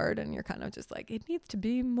very hard, and you're kind of just like, it needs to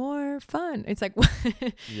be more fun. It's like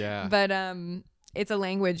Yeah. But it's a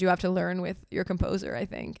language you have to learn with your composer, I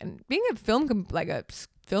think. And being a film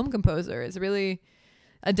composer is really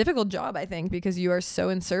a difficult job, I think, because you are so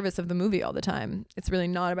in service of the movie all the time. It's really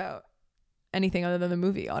not about anything other than the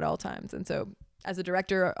movie at all times. And so as a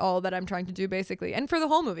director, all that I'm trying to do basically, and for the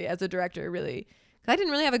whole movie as a director, really, I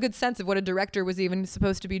didn't really have a good sense of what a director was even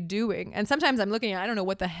supposed to be doing. And sometimes I'm looking at, I don't know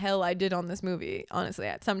what the hell I did on this movie,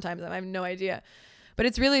 honestly. Sometimes I have no idea. But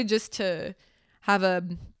it's really just to have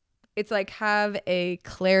a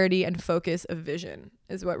clarity and focus of vision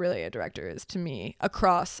is what really a director is to me,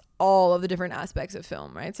 across all of the different aspects of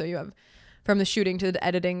film, right? So you have from the shooting to the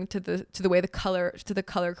editing to the way the color, to the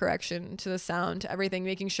color correction, to the sound, to everything,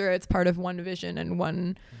 making sure it's part of one vision and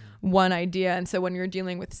one idea. And so when you're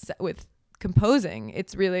dealing with composing,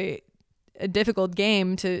 it's really a difficult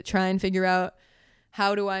game to try and figure out,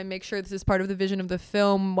 how do I make sure this is part of the vision of the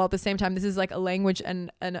film, while at the same time this is like a language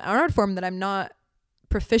and an art form that I'm not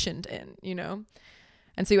proficient in, you know?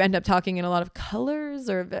 And so you end up talking in a lot of colors,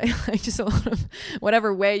 or like just a lot of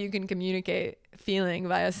whatever way you can communicate feeling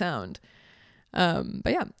via sound. But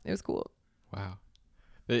yeah, it was cool. Wow.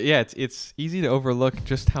 Yeah, it's easy to overlook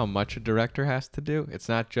just how much a director has to do. It's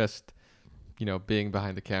not just, being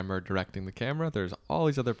behind the camera or directing the camera. There's all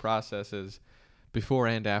these other processes before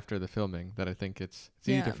and after the filming that I think it's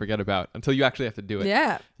easy to forget about until you actually have to do it.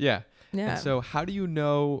 Yeah. Yeah. Yeah. And so how do you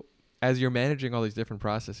know, as you're managing all these different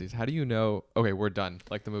processes, how do you know, okay, we're done,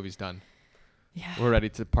 like the movie's done. Yeah. We're ready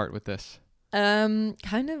to part with this.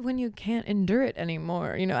 Kind of when you can't endure it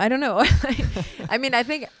anymore, I don't know. I mean, I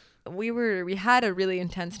think we had a really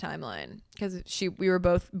intense timeline because we were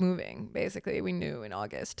both moving, basically. We knew in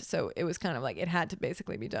August. So it was kind of like it had to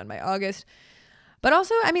basically be done by August. But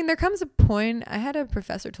also, I mean, there comes a point, I had a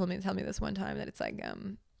professor tell me this one time, that it's like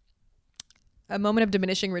a moment of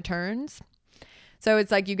diminishing returns. So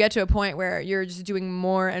it's like you get to a point where you're just doing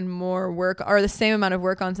more and more work, or the same amount of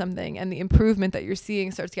work on something, and the improvement that you're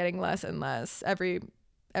seeing starts getting less and less every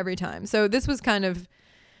time. So this was kind of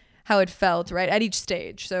how it felt, right, at each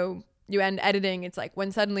stage. So you end editing, it's like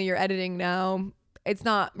when suddenly you're editing now, it's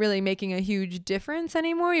not really making a huge difference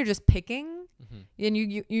anymore. You're just picking, and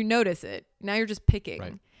you notice it. Now you're just picking.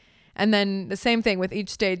 Right. And then the same thing with each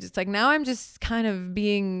stage. It's like now I'm just kind of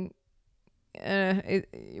being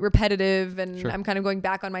repetitive, and Sure. I'm kind of going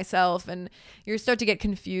back on myself, and you start to get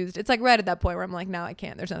confused. It's like right at that point where I'm like, now I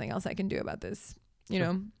can't. There's nothing else I can do about this, you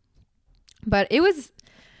know? But it was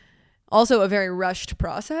also a very rushed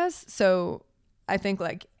process. So I think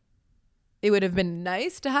like it would have been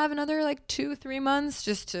nice to have another like 2-3 months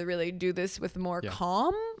just to really do this with more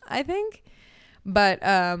calm, I think. But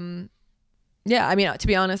yeah, I mean, to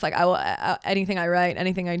be honest, like I will, anything I write,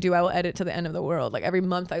 anything I do, I will edit to the end of the world. Like every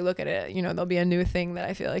month I look at it, there'll be a new thing that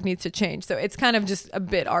I feel like needs to change. So it's kind of just a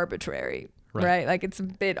bit arbitrary, right? Like it's a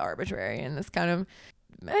bit arbitrary, and it's kind of,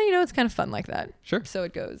 it's kind of fun like that. Sure. So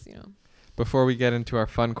it goes, Before we get into our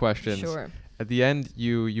fun questions, Sure. At the end,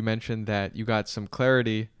 you mentioned that you got some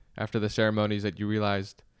clarity after the ceremonies, that you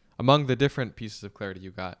realized among the different pieces of clarity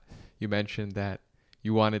you got, you mentioned that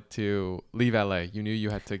you wanted to leave LA. You knew you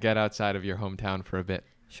had to get outside of your hometown for a bit.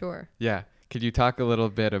 Sure. Yeah. Could you talk a little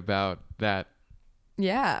bit about that?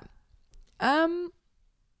 Yeah. Well,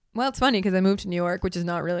 it's funny because I moved to New York, which is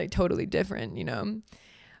not really totally different,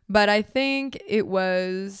 But I think it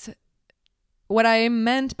was what I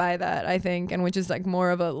meant by that, I think, and which is like more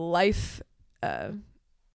of a life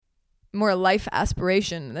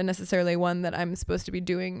aspiration than necessarily one that I'm supposed to be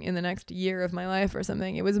doing in the next year of my life or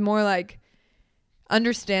something. It was more like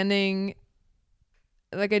understanding,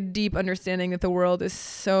 like a deep understanding that the world is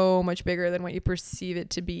so much bigger than what you perceive it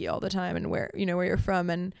to be all the time, and where you're from.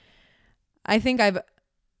 And I think I've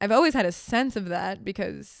always had a sense of that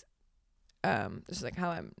because just like how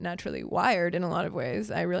I'm naturally wired in a lot of ways.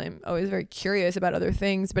 I really am always very curious about other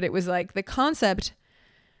things, but it was like the concept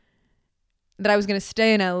that I was going to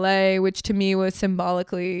stay in LA, which to me was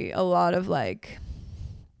symbolically a lot of like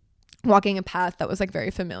walking a path that was like very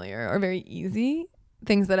familiar or very easy.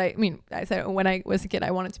 Things that I said when I was a kid, I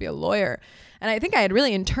wanted to be a lawyer. And I think I had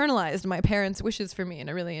really internalized my parents' wishes for me in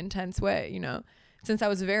a really intense way, Since I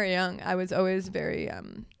was very young, I was always very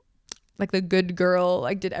like the good girl,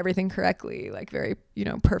 like did everything correctly, like very,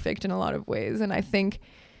 perfect in a lot of ways. And I think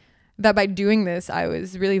that by doing this, I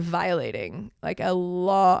was really violating like a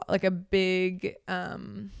law, like a big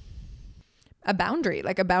a boundary,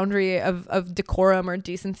 like a boundary of decorum or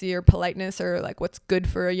decency or politeness, or like what's good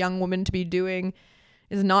for a young woman to be doing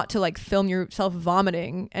is not to like film yourself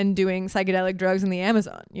vomiting and doing psychedelic drugs in the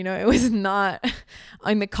Amazon. You know, it was not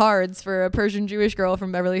on the cards for a Persian Jewish girl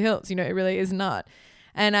from Beverly Hills. You know, it really is not.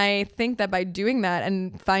 And I think that by doing that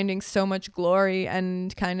and finding so much glory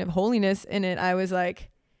and kind of holiness in it, I was like,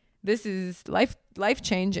 this is life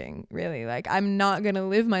changing, really. Like, I'm not going to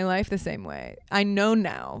live my life the same way. I know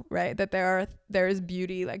now, right, that there is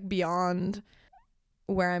beauty like beyond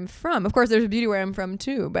where I'm from. Of course, there's beauty where I'm from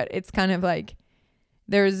too, but it's kind of like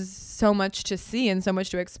there's so much to see and so much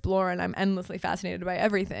to explore, and I'm endlessly fascinated by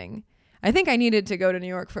everything. I think I needed to go to New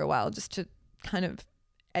York for a while just to kind of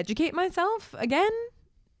educate myself again.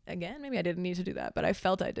 Maybe I didn't need to do that, but I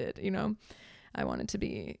felt I did, you know. I wanted to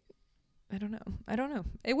be, I don't know.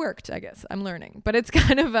 It worked, I guess. I'm learning. But it's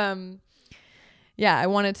kind of, I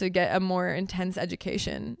wanted to get a more intense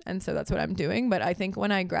education. And so that's what I'm doing. But I think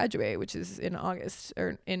when I graduate, which is in August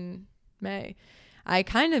or in May, I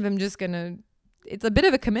kind of am just going to, it's a bit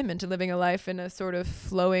of a commitment to living a life in a sort of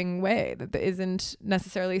flowing way that isn't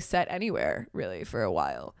necessarily set anywhere really for a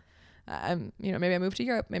while. Maybe I move to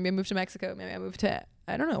Europe, maybe I move to Mexico, maybe I move to,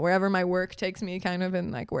 I don't know, wherever my work takes me, kind of,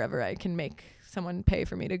 and like wherever I can make someone pay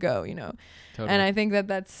for me to go, you know. Totally. And I think that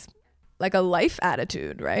that's like a life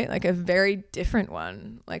attitude, right? Like a very different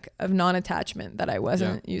one, like of non-attachment that I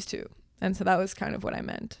wasn't used to. And so that was kind of what I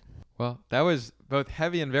meant. Well, that was both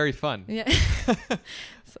heavy and very fun. Yeah.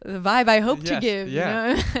 So the vibe I hope to give.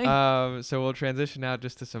 Yeah. You know? So we'll transition now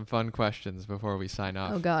just to some fun questions before we sign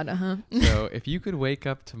off. Oh, God. So if you could wake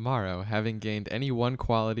up tomorrow having gained any one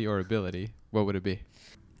quality or ability, what would it be?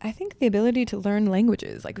 I think the ability to learn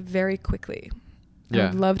languages like very quickly. I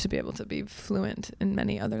would love to be able to be fluent in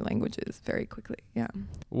many other languages very quickly. Yeah.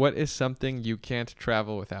 What is something you can't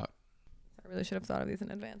travel without? I really should have thought of these in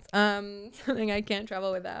advance. Something I can't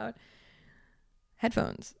travel without.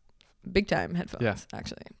 Headphones. Big time headphones,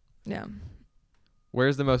 actually. Yeah.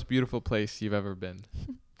 Where's the most beautiful place you've ever been?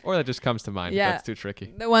 Or that just comes to mind. Yeah. That's too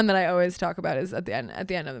tricky. The one that I always talk about is at the end of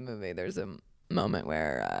the movie. There's a moment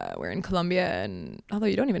where we're in Colombia, and although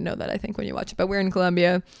you don't even know that, I think, when you watch it, but we're in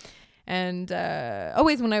Colombia. And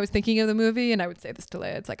always when I was thinking of the movie, and I would say this to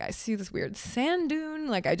Leia, it's like I see this weird sand dune.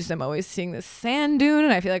 Like I just am always seeing this sand dune,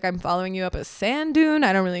 and I feel like I'm following you up a sand dune.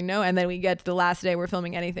 I don't really know. And then we get to the last day we're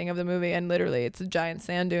filming anything of the movie, and literally it's a giant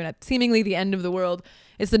sand dune at seemingly the end of the world.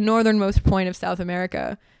 It's the northernmost point of South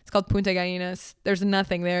America. It's called Punta Gallinas. There's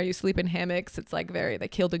nothing there. You sleep in hammocks. It's like they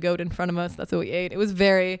killed a goat in front of us. That's what we ate. It was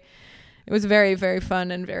very, very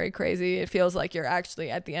fun and very crazy. It feels like you're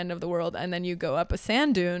actually at the end of the world, and then you go up a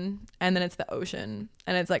sand dune, and then it's the ocean,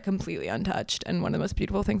 and it's like completely untouched, and one of the most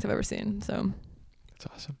beautiful things I've ever seen. So that's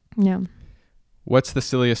awesome. Yeah. What's the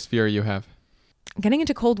silliest fear you have? Getting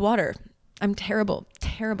into cold water. I'm terrible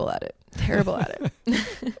at it.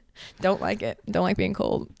 Don't like it. Don't like being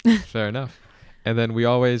cold. Fair enough. And then we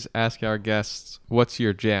always ask our guests, what's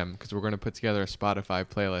your jam? Because we're going to put together a Spotify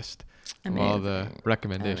playlist. Amazing. Of all the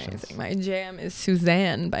recommendations. Amazing. My jam is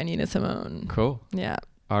Suzanne by Nina Simone. Cool. Yeah.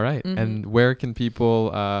 All right. Mm-hmm. And where can people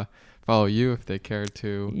follow you if they care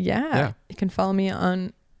to? Yeah. You can follow me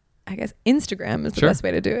on, I guess, Instagram is the best way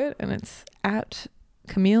to do it. And it's at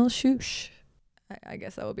Camille Shoosh. I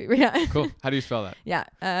guess that will be. Yeah. Cool. How do you spell that? Yeah.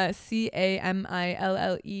 CamilleShoosh.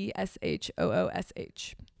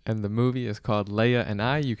 And the movie is called Leia and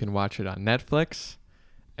I. You can watch it on Netflix.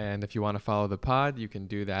 And if you want to follow the pod, you can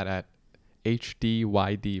do that at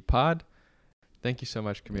HDYD Pod. Thank you so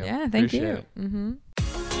much, Camille. Yeah, thank you. Appreciate it. Mm-hmm.